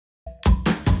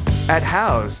At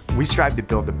Houzz, we strive to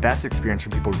build the best experience for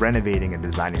people renovating and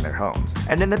designing their homes.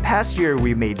 And in the past year,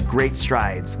 we made great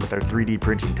strides with our 3D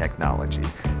printing technology.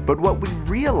 But what we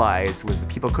realized was that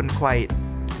people couldn't quite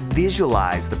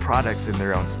visualize the products in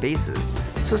their own spaces.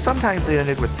 So sometimes they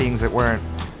ended with things that weren't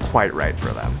quite right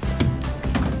for them.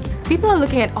 People are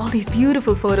looking at all these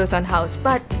beautiful photos on Houzz,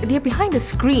 but they're behind a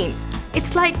screen.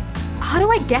 It's like, how do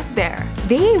I get there?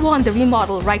 They want the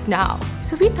remodel right now.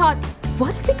 So we thought,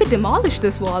 what if we could demolish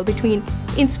this wall between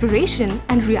inspiration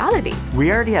and reality?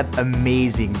 We already have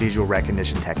amazing visual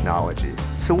recognition technology,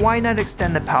 so why not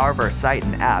extend the power of our site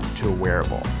and app to a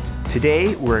wearable?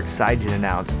 Today, we're excited to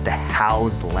announce the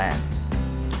HouzzLenz.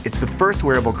 It's the first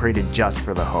wearable created just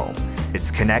for the home.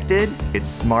 It's connected, it's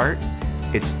smart,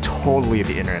 it's totally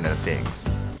the Internet of Things.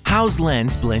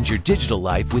 HouzzLenz blends your digital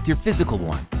life with your physical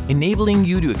one, enabling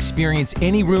you to experience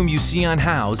any room you see on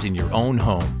Houzz in your own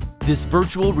home. This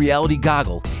virtual reality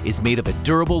goggle is made of a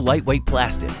durable, lightweight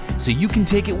plastic, so you can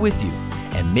take it with you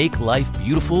and make life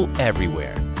beautiful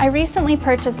everywhere. I recently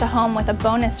purchased a home with a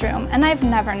bonus room, and I've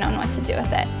never known what to do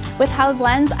with it. With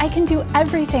HouzzLenz, I can do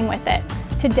everything with it.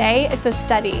 Today, it's a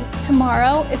study.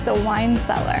 Tomorrow, it's a wine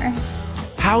cellar.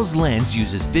 HouzzLenz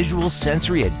uses visual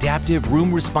sensory adaptive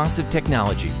room responsive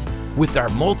technology. With our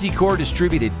multicore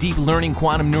distributed deep learning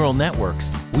quantum neural networks,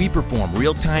 we perform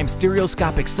real-time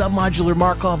stereoscopic submodular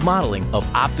Markov modeling of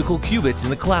optical qubits in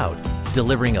the cloud,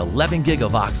 delivering 11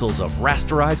 gigavoxels of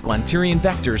rasterized Quanterian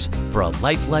vectors for a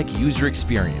lifelike user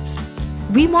experience.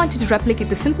 We wanted to replicate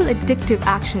the simple addictive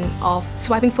action of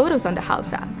swiping photos on the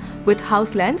Houzz app. With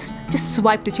HouzzLenz, just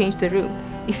swipe to change the room.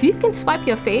 If you can swipe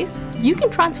your face, you can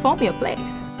transform your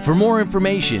place. For more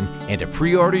information and to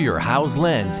pre-order your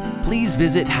HouzzLenz, please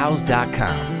visit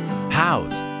houzz.com.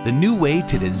 Houzz, the new way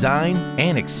to design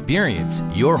and experience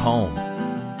your home.